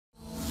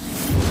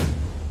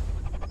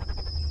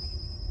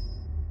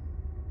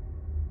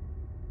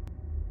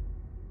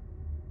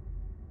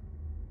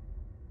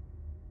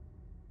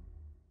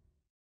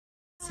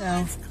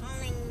Someone's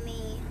calling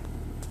me.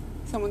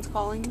 Someone's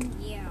calling you?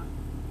 Yeah.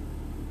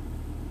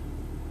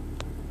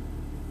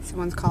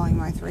 Someone's calling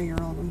my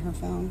 3-year-old on her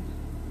phone.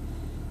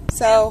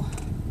 So,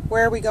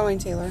 where are we going,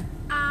 Taylor?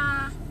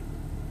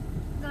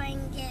 Going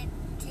to get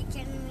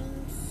chicken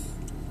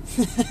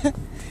wings.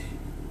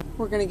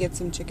 We're going to get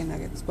some chicken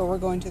nuggets, but we're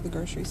going to the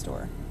grocery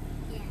store.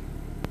 Yeah.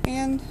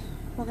 And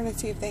we're going to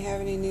see if they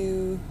have any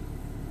new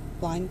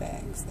blind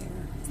bags there.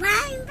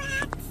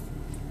 Blindbags?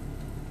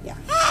 Yeah.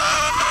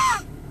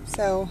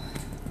 So,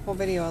 we'll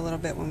video a little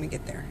bit when we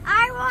get there.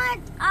 I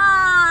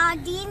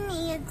want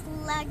Disney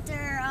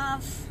collector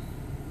of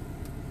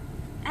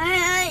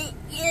an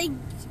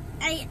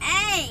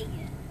egg.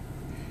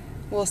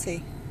 We'll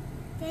see.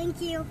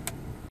 Thank you.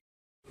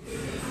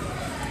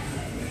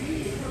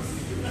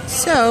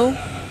 So,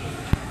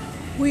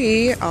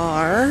 we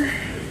are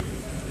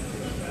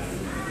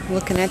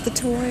looking at the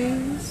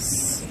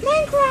toys.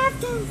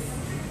 Minecraft.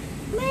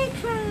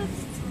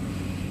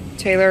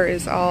 Taylor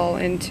is all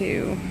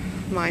into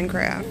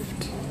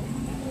Minecraft.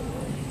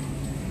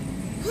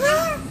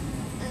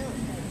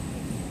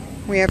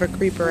 We have a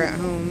creeper at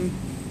home.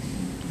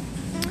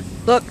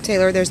 Look,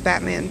 Taylor, there's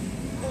Batman.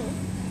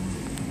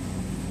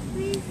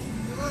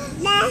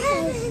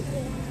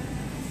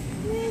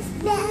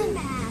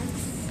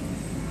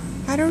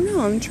 I don't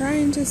know, I'm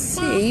trying to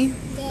see.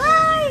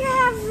 I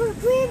have a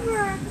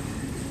creeper.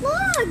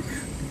 Look.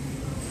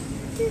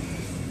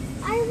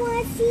 I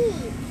want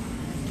sheep.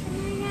 Can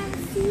I have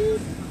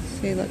sheep?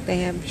 See, look, they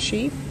have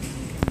sheep.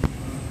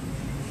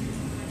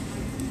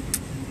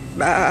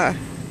 Bah.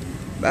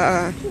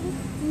 Bah.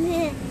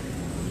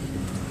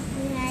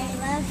 I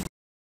love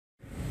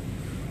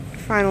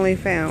Finally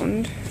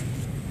found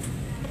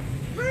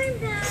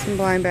some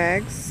blind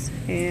bags,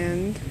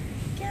 and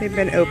they've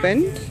been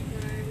opened.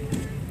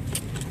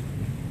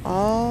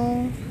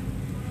 All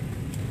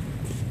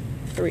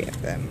 3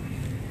 of them.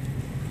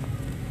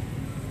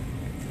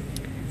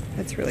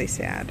 That's really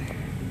sad.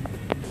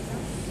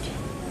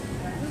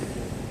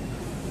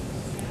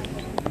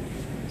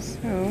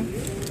 So,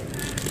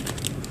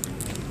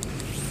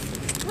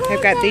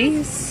 I've got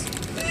these.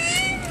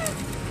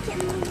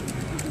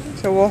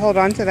 So we'll hold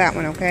on to that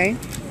one, okay?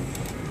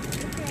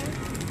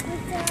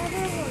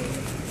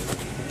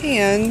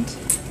 And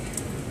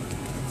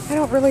I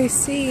don't really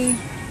see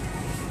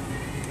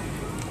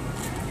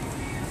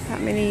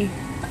that many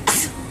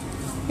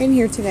in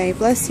here today.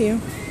 Bless you.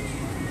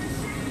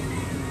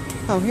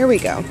 Oh, here we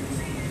go.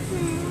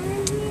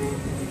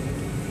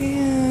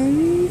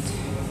 And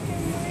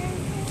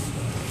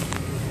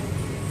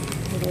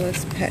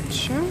Littlest Pet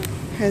Shop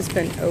has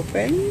been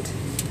opened.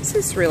 This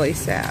is really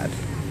sad.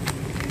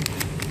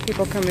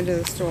 People come into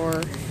the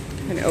store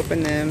and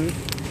open them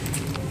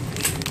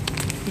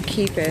and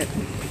keep it.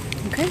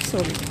 Okay, so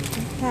we'll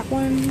take that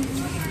one.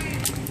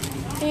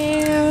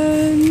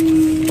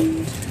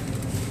 And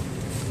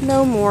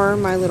no more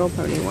My Little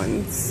Pony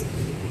ones.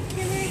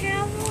 Can I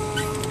have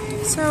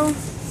one? So,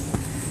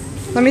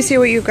 let me see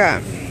what you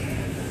got.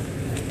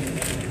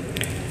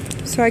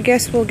 So I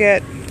guess we'll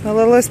get the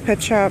Littlest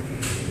Pet Shop,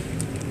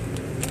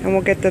 and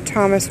we'll get the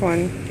Thomas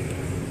one.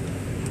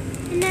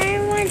 And I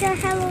want a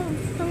Hello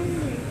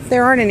Pony.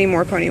 There aren't any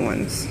more pony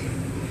ones.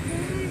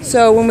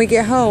 So when we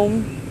get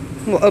home,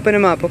 we'll open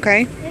them up,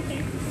 okay?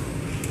 Okay.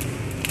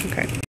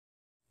 Okay.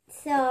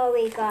 So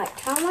we got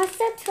Thomas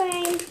the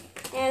Train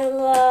and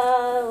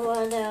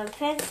the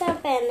Prince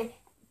Up and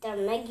the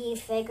Mickey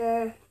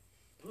figure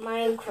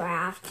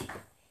Minecraft.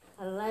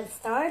 And let's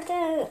start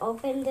to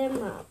open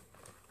them up.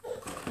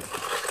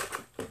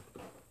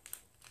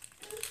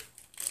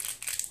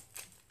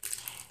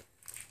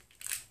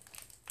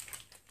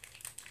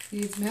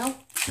 Needs milk?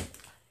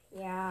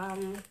 Yeah.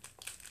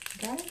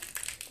 Got it?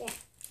 Yeah.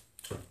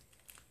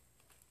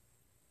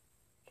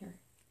 Here,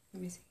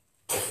 let me see.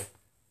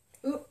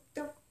 Ooh,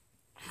 don't.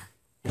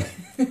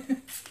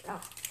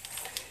 Oh.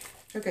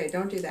 Okay,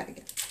 don't do that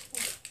again.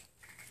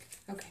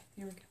 Okay,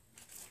 here we go.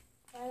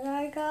 And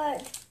I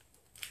got.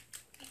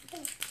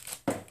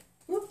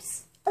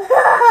 Whoops.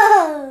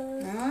 Oh.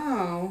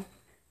 Oh.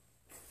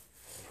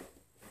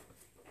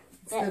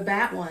 It's the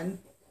bat one.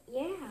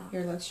 Yeah.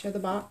 Here, let's show the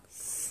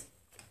box.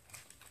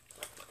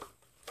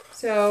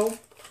 So,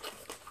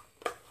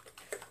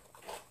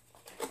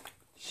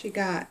 she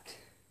got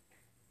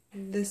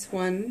this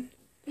one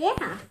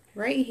Yeah.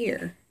 right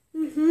here.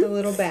 Mm-hmm. The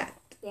little bat.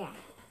 Yeah.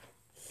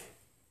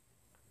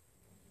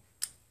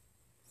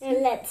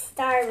 And let's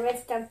start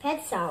with the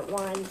Pet Shop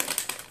one.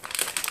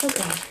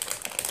 Okay.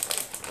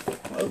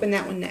 We'll open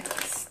that one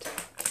next.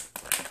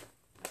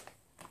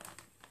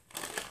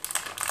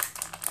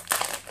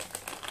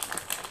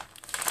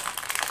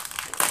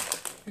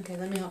 Okay,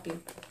 let me help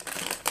you.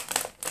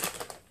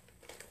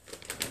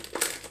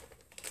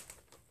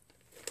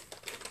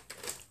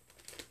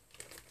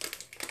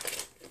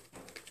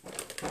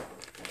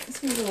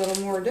 This one's a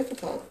little more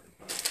difficult.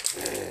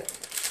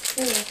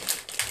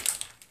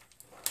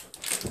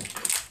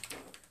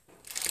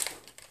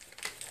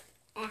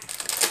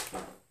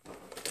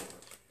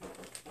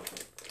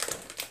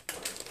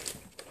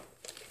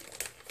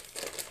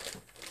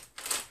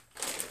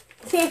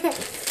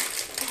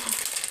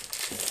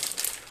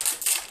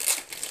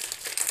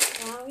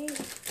 Sorry.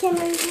 Can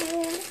I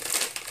do it?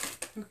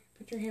 Okay,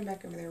 put your hand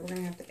back over there. We're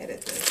going to have to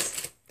edit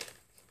this.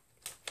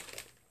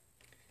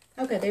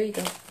 Okay, there you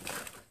go.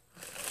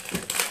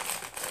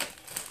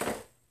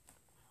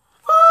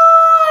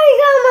 Oh, I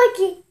got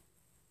monkey.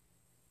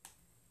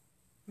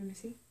 Let me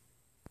see.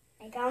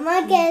 I got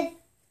monkey.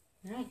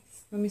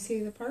 Nice. Let me see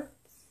the parts.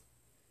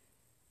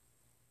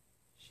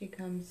 She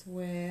comes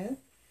with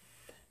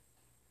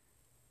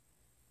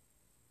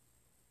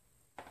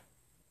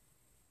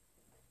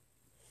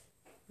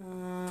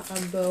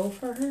a bow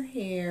for her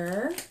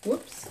hair.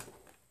 Whoops.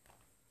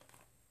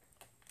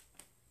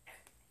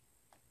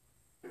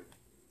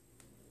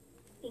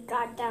 We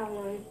got that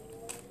one.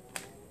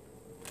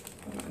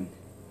 Hold on.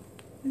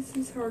 This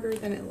is harder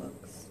than it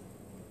looks.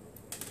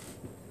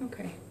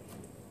 Okay.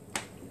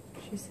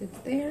 She sits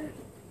there.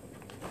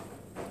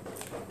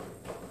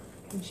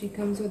 And she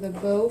comes with a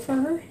bow for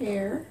her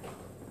hair.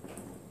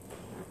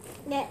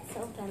 Let's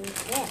open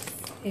this.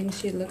 And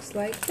she looks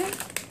like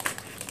that.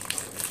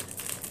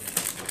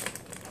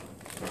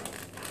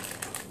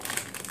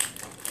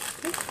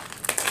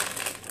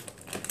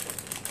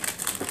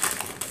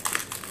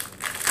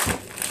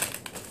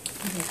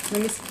 Okay,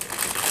 let me see.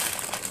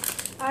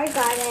 I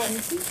got Let me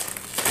it. see.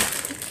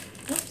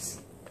 Oops.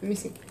 Let me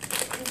see.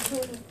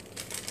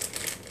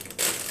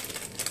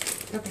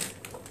 Okay.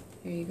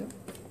 There you go.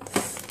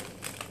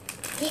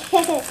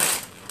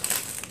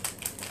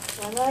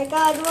 What I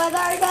got, what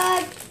I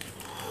got.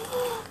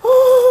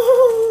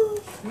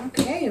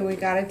 Okay, we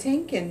got a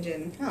tank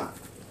engine, huh?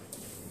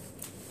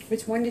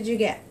 Which one did you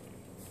get?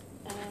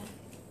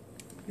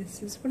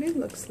 This is what it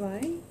looks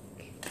like.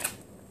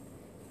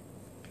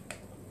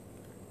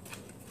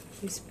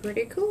 He's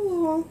pretty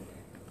cool.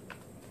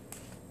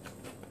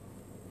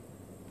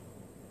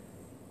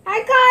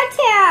 I got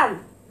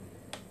him.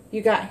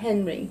 You got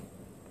Henry.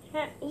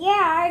 Yeah,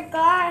 I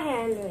got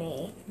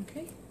Henry.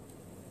 Okay.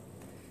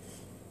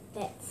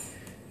 This.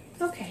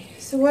 Okay,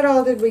 so what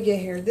all did we get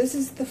here? This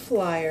is the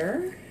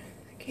flyer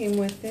that came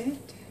with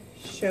it.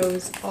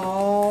 Shows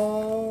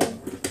all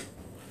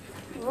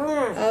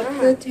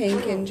of the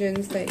tank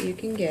engines that you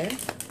can get.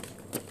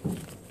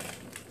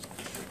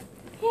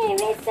 Hey,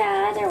 where's the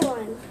other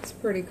one? It's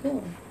pretty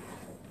cool.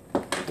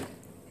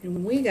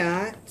 And we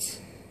got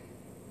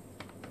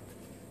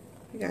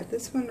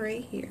this one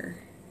right here.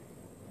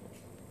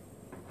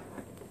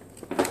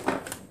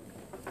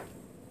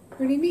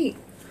 Pretty neat.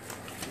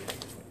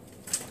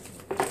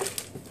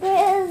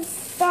 Let's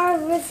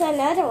start with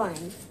another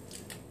one.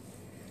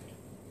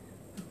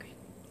 Okay.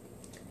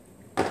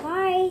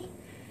 Bye.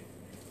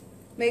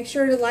 Make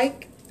sure to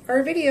like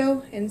our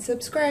video and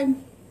subscribe.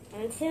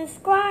 And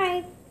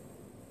subscribe.